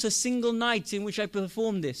was not a single night in which I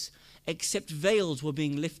performed this, except veils were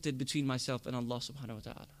being lifted between myself and Allah subhanahu wa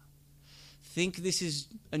ta'ala. Think this is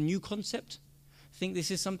a new concept? Think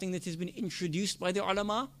this is something that has been introduced by the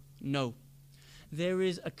ulama? No. There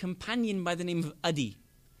is a companion by the name of Adi.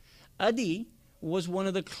 Adi was one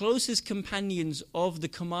of the closest companions of the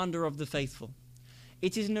commander of the faithful.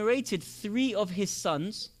 It is narrated 3 of his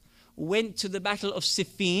sons went to the battle of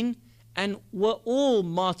Siffin and were all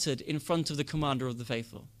martyred in front of the commander of the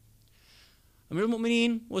faithful. Amir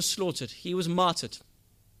al-Mu'mineen was slaughtered. He was martyred.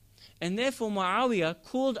 And therefore Muawiyah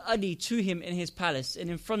called Adi to him in his palace and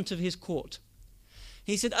in front of his court.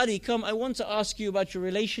 He said, Adi, come, I want to ask you about your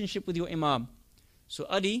relationship with your Imam. So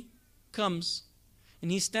Adi comes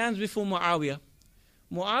and he stands before Muawiyah.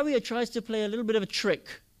 Muawiyah tries to play a little bit of a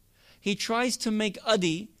trick. He tries to make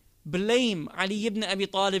Adi blame Ali ibn Abi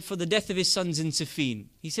Talib for the death of his sons in Siffin.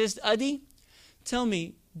 He says, Adi, tell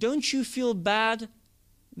me, don't you feel bad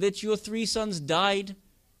that your 3 sons died?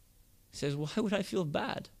 He says, why would I feel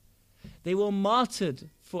bad? They were martyred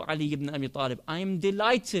for Ali ibn Abi Talib. I am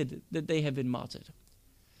delighted that they have been martyred.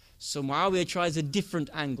 So Muawiyah tries a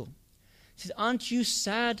different angle. He says, aren't you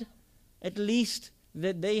sad at least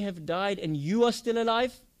that they have died and you are still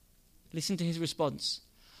alive? Listen to his response.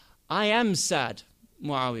 I am sad,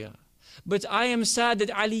 Muawiyah, but I am sad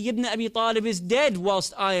that Ali ibn Abi Talib is dead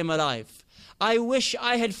whilst I am alive. I wish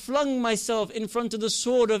I had flung myself in front of the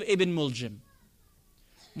sword of Ibn Muljim.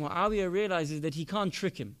 Muawiyah realizes that he can't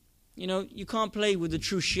trick him. You know, you can't play with the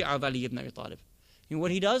true Shia of Ali ibn Abi Talib. You know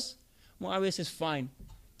what he does? Muawiyah says, fine,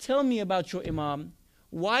 tell me about your Imam.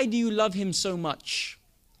 Why do you love him so much?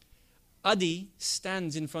 Adi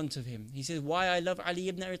stands in front of him. He says, why I love Ali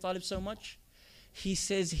ibn Abi Talib so much? He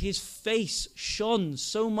says his face shone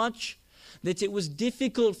so much that it was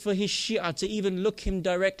difficult for his Shia to even look him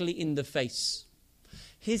directly in the face.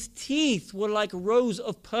 His teeth were like rows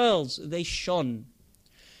of pearls, they shone.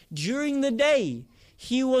 During the day,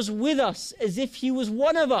 he was with us as if he was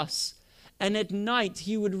one of us. And at night,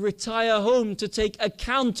 he would retire home to take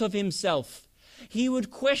account of himself. He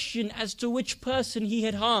would question as to which person he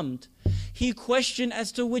had harmed. He questioned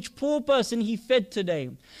as to which poor person he fed today.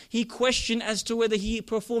 He questioned as to whether he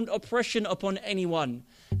performed oppression upon anyone.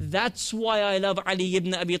 That's why I love Ali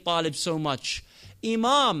ibn Abi Talib so much.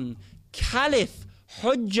 Imam, Caliph,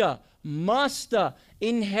 Hujjah, master,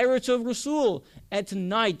 inheritor of Rasul. At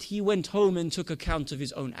night he went home and took account of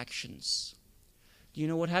his own actions. Do you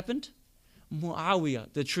know what happened?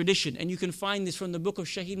 Muawiyah, the tradition, and you can find this from the book of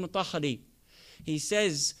Shahid Mutahari. He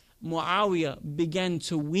says Muawiyah began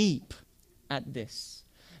to weep at this.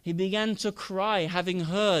 He began to cry, having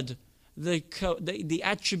heard the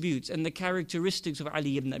attributes and the characteristics of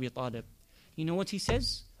Ali ibn Abi Talib. You know what he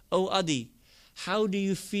says? "Oh Adi, how do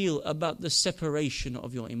you feel about the separation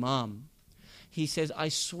of your Imam?" He says, "I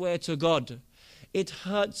swear to God, it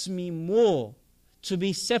hurts me more to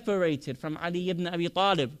be separated from Ali ibn Abi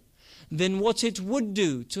Talib than what it would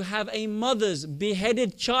do to have a mother's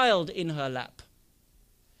beheaded child in her lap."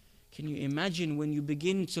 Can you imagine when you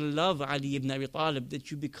begin to love Ali ibn Abi Talib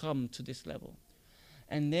that you become to this level?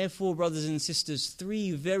 And therefore, brothers and sisters,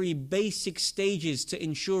 3 very basic stages to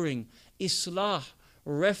ensuring Islah,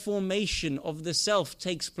 reformation of the self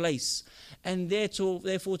takes place, and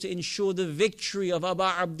therefore to ensure the victory of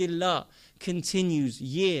Aba Abdullah continues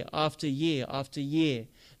year after year after year.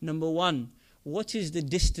 Number 1, what is the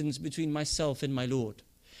distance between myself and my Lord?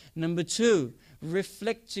 Number 2,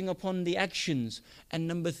 reflecting upon the actions. And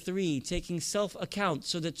number 3, taking self-account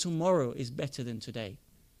so that tomorrow is better than today.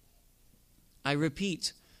 I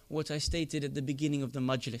repeat what I stated at the beginning of the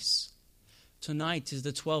majlis. Tonight is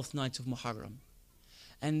the 12th night of Muharram.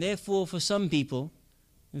 And therefore, for some people,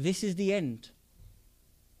 this is the end.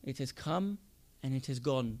 It has come and it has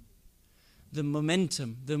gone. The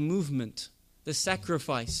momentum, the movement, the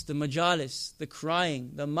sacrifice, the majalis, the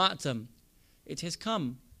crying, the matam, it has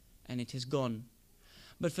come and it has gone.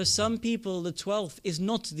 But for some people, the 12th is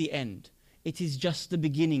not the end. It is just the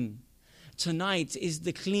beginning. Tonight is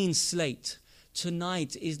the clean slate.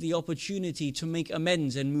 Tonight is the opportunity to make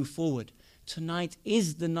amends and move forward. Tonight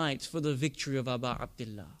is the night for the victory of Aba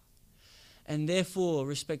Abdullah. And therefore,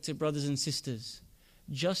 respected brothers and sisters,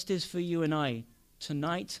 just as for you and I,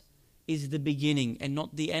 tonight is the beginning and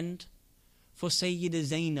not the end. For Sayyida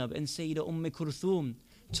Zainab and Sayyida Kulthum,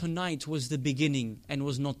 tonight was the beginning and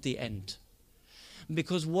was not the end.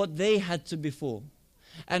 Because what they had to befall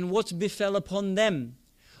and what befell upon them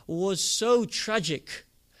was so tragic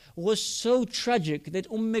that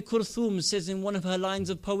Kulthum says in one of her lines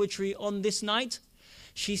of poetry on this night,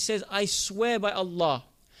 she says, "I swear by Allah,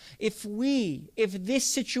 if this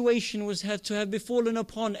situation was to have befallen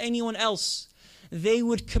upon anyone else, they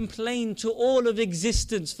would complain to all of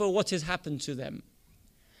existence for what has happened to them."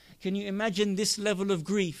 Can you imagine this level of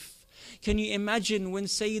grief? Can you imagine when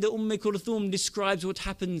Sayyida Kulthum describes what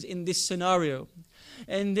happens in this scenario?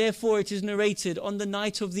 And therefore it is narrated on the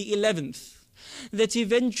night of the 11th that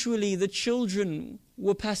eventually the children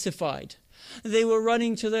were pacified. They were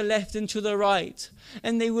running to the left and to the right,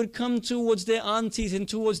 and they would come towards their aunties and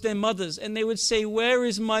towards their mothers, and they would say, "Where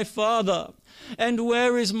is my father? And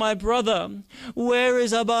where is my brother? Where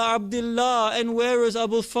is Aba Abdullah? And where is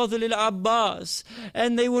Abu Fadl al-Abbas?"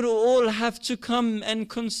 And they would all have to come and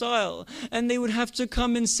reconcile. And they would have to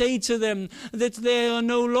come and say to them that they are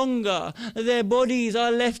no longer. Their bodies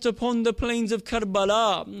are left upon the plains of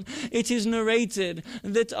Karbala. It is narrated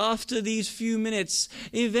that after these few minutes,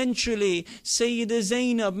 eventually Sayyida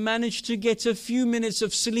Zainab managed to get a few minutes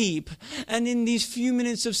of sleep. And in these few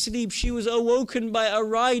minutes of sleep, she was awoken by a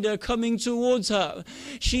rider coming towards her.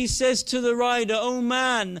 She says to the rider, "Oh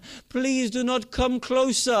man, please do not come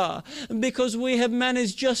closer, because we have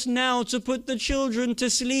managed just now to put the children to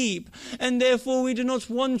sleep, and therefore we do not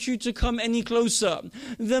want you to come any closer."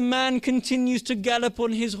 The man continues to gallop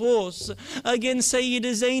on his horse. Again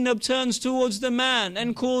Sayyida Zainab turns towards the man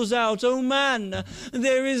and calls out, "Oh man,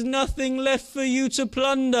 there is nothing left for you to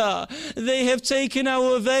plunder. They have taken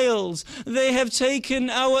our veils, they have taken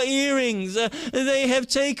our earrings, they have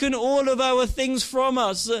taken all of our things from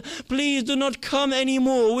us. Please do not come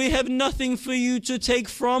anymore. We have nothing for you to take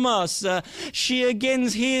from us." She again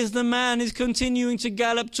hears the man is continuing to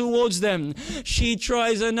gallop towards them. She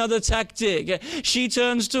tries another tactic. She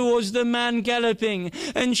turns towards the man galloping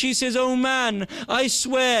and she says, "Oh man, I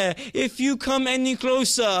swear, if you come any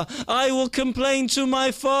closer, I will complain to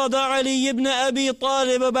my father Ali ibn Abi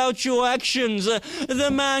Talib about your actions."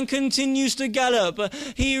 The man continues to gallop.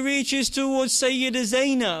 He reaches towards Sayyida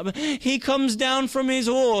Zainab. He comes down from his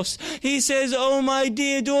horse. He says, "Oh my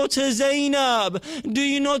dear daughter daughter Zainab, do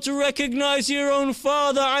you not recognize your own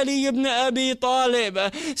father Ali ibn Abi Talib?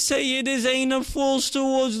 Sayyida Zainab falls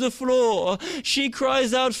towards the floor. She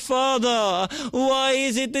cries out, Father, why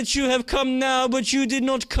is it that you have come now but you did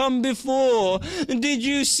not come before? Did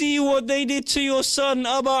you see what they did to your son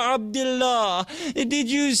Abu Abdullah?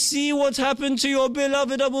 Did you see what happened to your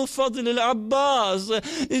beloved Abu Fadl al-Abbas?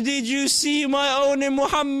 Did you see my own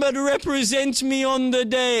Muhammad represent me on the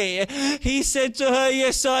day? He said to her,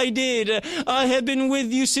 yes, I did. I have been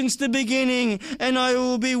with you since the beginning, and I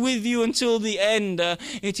will be with you until the end.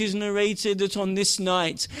 It is narrated that on this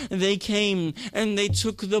night they came and they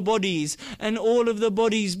took the bodies, and all of the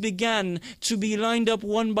bodies began to be lined up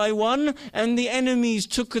one by one, and the enemies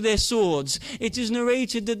took their swords. It is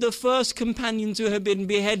narrated that the first companion to have been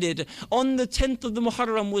beheaded on the 10th of the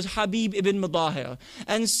Muharram was Habib ibn Madahir,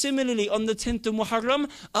 and similarly on the 10th of Muharram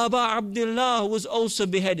Abu Abdullah was also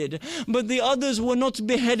beheaded, but the others were not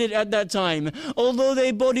beheaded at that time, although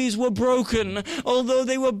their bodies were broken, although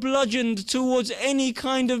they were bludgeoned towards any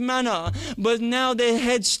kind of manner, but now their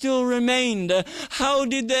heads still remained. How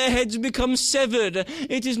did their heads become severed?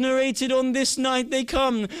 It is narrated on this night they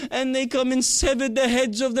come and severed the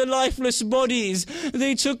heads of the lifeless bodies.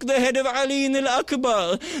 They took the head of Ali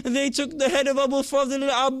al-Akbar, they took the head of Abu Fadl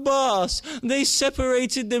al-Abbas, they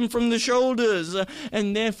separated them from the shoulders,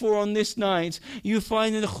 and therefore on this night you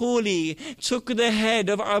find that Khuli took the head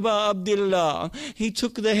of Abu Abdullah. He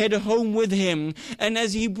took the head home with him, and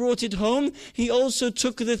as he brought it home, he also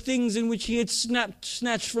took the things in which he had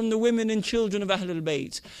snatched from the women and children of Ahlul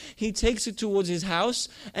Bayt. He takes it towards his house,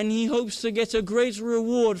 and he hopes to get a great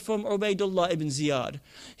reward from Ubaidullah ibn Ziyad.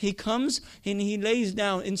 He comes and he lays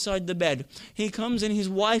down inside the bed. He comes and his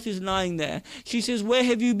wife is lying there. She says, where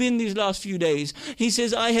have you been these last few days? He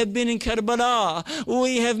says, I have been in Karbala.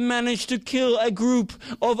 We have managed to kill a group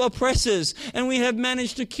of oppressors, and we have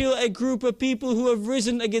managed to kill a group of people who have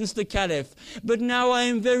risen against the Caliph. But now I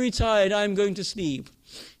am very tired. I am going to sleep.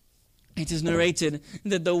 It is narrated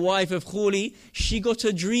that the wife of Khuli, she got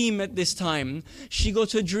a dream at this time. She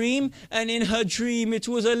got a dream, and in her dream it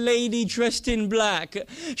was a lady dressed in black.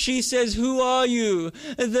 She says, who are you?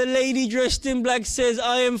 The lady dressed in black says,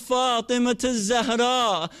 I am Fatima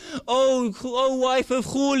al-Zahra. Oh wife of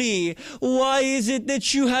Khuli, why is it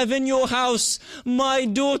that you have in your house my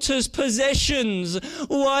daughter's possessions?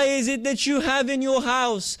 Why is it that you have in your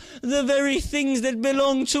house the very things that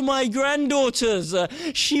belong to my granddaughters?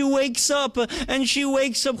 She wakes up and she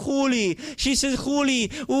wakes up Khuli. She says,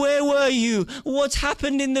 Khuli, where were you? What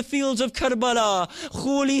happened in the fields of Karbala?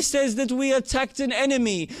 Khuli says that we attacked an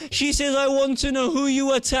enemy. She says, I want to know who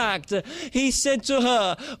you attacked. He said to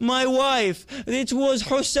her, my wife, it was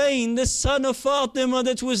Hussein, the son of Fatima,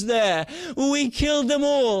 that was there. We killed them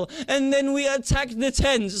all, and then we attacked the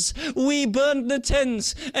tents. We burnt the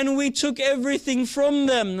tents, and we took everything from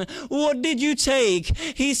them. What did you take?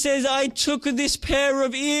 He says, I took this pair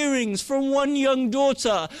of earrings from one young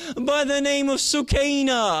daughter by the name of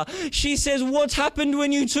Sukaina. She says, what happened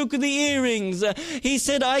when you took the earrings? He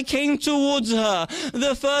said, I came towards her.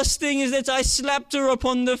 The first thing is that I slapped her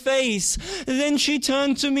upon the face. Then she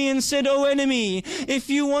turned to me and said, oh enemy, if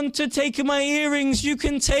you want to take my earrings, you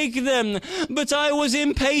can take them. But I was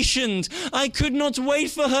impatient. I could not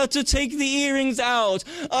wait for her to take the earrings out.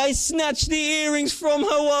 I snatched the earrings from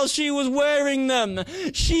her while she was wearing them.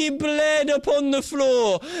 She bled upon the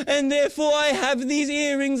floor, and therefore I have these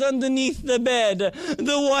earrings underneath the bed.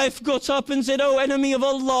 The wife got up and said, oh enemy of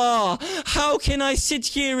Allah, how can I sit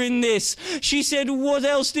here in this? She said, what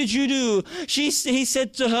else did you do? He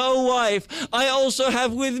said to her, oh wife, I also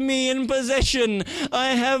have with me in possession, I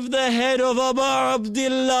have the head of Abu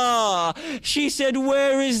Abdullah. She said,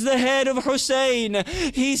 where is the head of Hussein?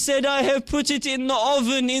 He said, I have put it in the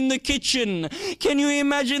oven in the kitchen. Can you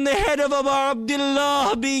imagine the head of Abu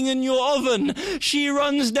Abdullah being in your oven? She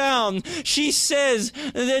runs down. She says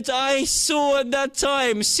that I saw at that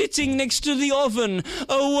time, sitting next to the oven,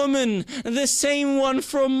 a woman, the same one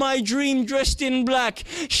from my dream, dressed in black.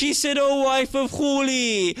 She said, oh wife of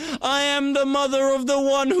Khuli, I am the mother of the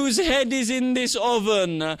one whose head is in this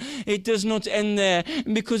oven. It does not end there,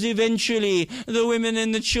 because eventually the women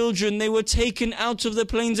and the children, they were taken out of the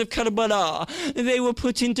plains of Karbala. They were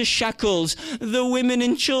put into shackles. The women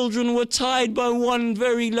and children were tied by one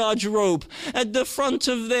very large rope. At the front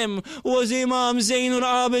of their them was Imam Zainul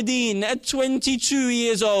Abidin at 22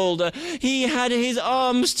 years old. He had his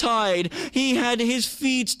arms tied, he had his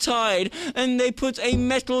feet tied, and they put a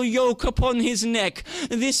metal yoke upon his neck.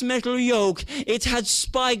 This metal yoke, it had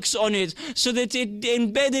spikes on it so that it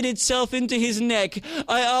embedded itself into his neck.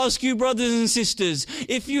 I ask you, brothers and sisters,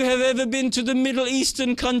 if you have ever been to the Middle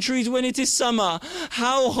Eastern countries when it is summer,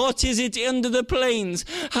 how hot is it under the plains?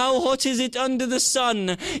 How hot is it under the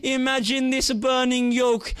sun? Imagine this burning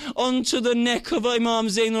yoke onto the neck of Imam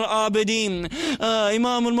Zainul Abidin.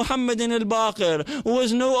 Imam al-Muhammadin al-Baqir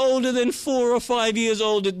was no older than 4 or 5 years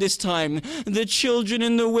old at this time. The children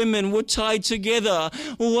and the women were tied together.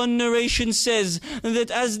 One narration says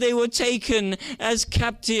that as they were taken as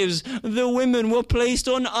captives, the women were placed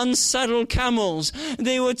on unsaddled camels.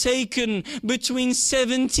 They were taken between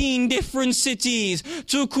 17 different cities,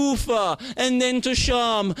 to Kufa and then to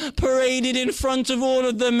Sham, paraded in front of all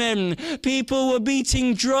of the men. People were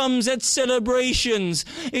beating drums at celebrations.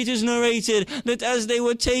 It is narrated that as they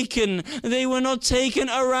were taken, they were not taken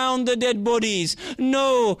around the dead bodies.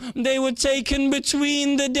 No, they were taken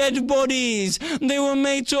between the dead bodies. They were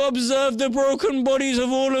made to observe the broken bodies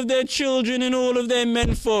of all of their children and all of their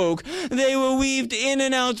menfolk. They were weaved in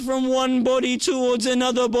and out from one body towards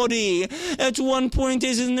another body. At one point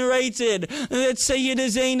it is narrated that Sayyida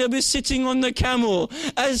Zainab is sitting on the camel.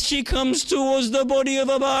 As she comes towards the body of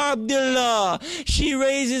Abu Abdullah, she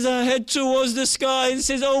raises her head towards the sky and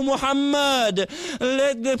says, "Oh Muhammad,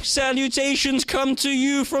 let the salutations come to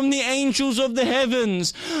you from the angels of the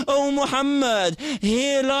heavens. Oh Muhammad,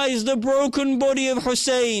 here lies the broken body of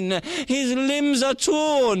Hussein. His limbs are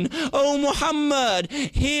torn. Oh Muhammad,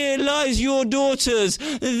 here lies your daughters.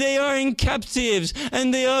 They are in captives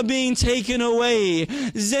and they are being taken away."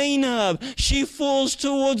 Zainab, she falls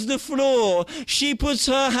towards the floor. She puts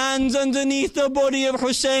her hands underneath the body of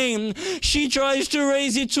Hussein. She tries to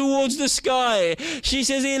raise it towards the sky. She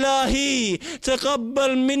says, "Ilahi,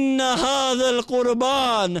 taqabbal minna hadha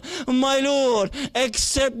al-qurban." My Lord,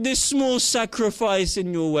 accept this small sacrifice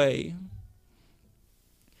in your way.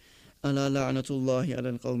 Ala la'natullahi ala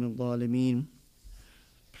al-qawmi al-zalimin.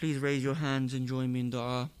 Please raise your hands and join me in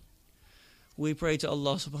dua. We pray to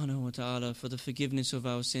Allah subhanahu wa ta'ala for the forgiveness of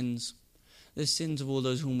our sins, the sins of all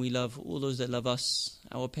those whom we love, all those that love us,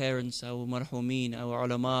 our parents, our marhumeen, our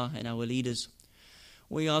ulama and our leaders.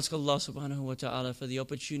 We ask Allah subhanahu wa ta'ala for the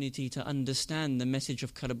opportunity to understand the message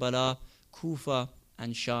of Karbala, Kufa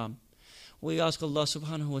and Sham. We ask Allah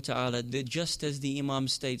subhanahu wa ta'ala that just as the Imam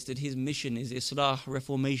states that his mission is Islah,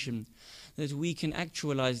 reformation, that we can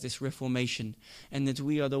actualize this reformation and that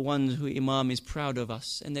we are the ones who Imam is proud of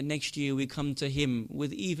us, and that next year we come to him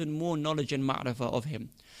with even more knowledge and ma'rifah of him.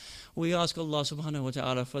 We ask Allah subhanahu wa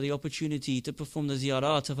ta'ala for the opportunity to perform the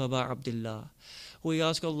ziyarat of Abu Abdullah. We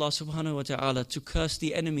ask Allah subhanahu wa ta'ala to curse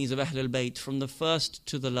the enemies of Ahlul Bayt from the first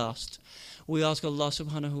to the last. We ask Allah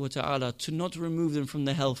subhanahu wa ta'ala to not remove them from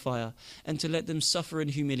the hellfire and to let them suffer in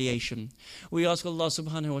humiliation. We ask Allah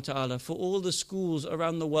subhanahu wa ta'ala for all the schools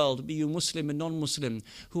around the world, be you Muslim and non-Muslim,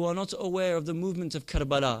 who are not aware of the movement of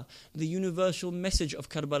Karbala, the universal message of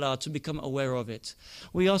Karbala, to become aware of it.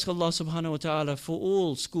 We ask Allah subhanahu wa ta'ala for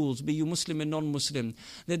all schools, be you Muslim and non-Muslim,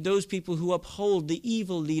 that those people who uphold the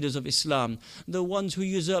evil leaders of Islam, the ones who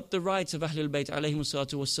usurp the rights of Ahlul Bayt alayhim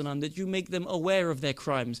salatu wassalam, that you make them aware of their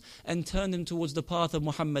crimes and turn them towards the path of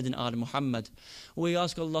Muhammad and Al Muhammad. We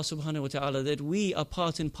ask Allah subhanahu wa ta'ala that we are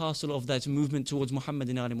part and parcel of that movement towards Muhammad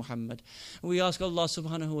and Al Muhammad. We ask Allah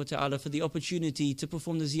subhanahu wa ta'ala for the opportunity to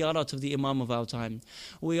perform the ziyarat of the Imam of our time.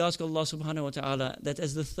 We ask Allah subhanahu wa ta'ala that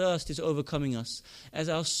as the thirst is overcoming us, as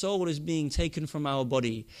our soul is being taken from our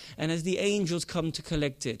body, and as the angels come to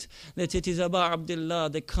collect it, that it is Abu Abdullah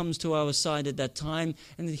that comes to our side at that time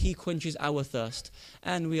and that he quenches our thirst.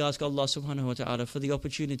 And we ask Allah subhanahu wa ta'ala for the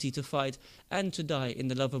opportunity to fight and to die in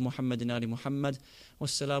the love of Muhammad and Ali Muhammad.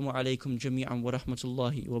 Wassalamu alaikum jami'an wa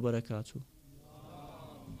rahmatullahi wa barakatuh.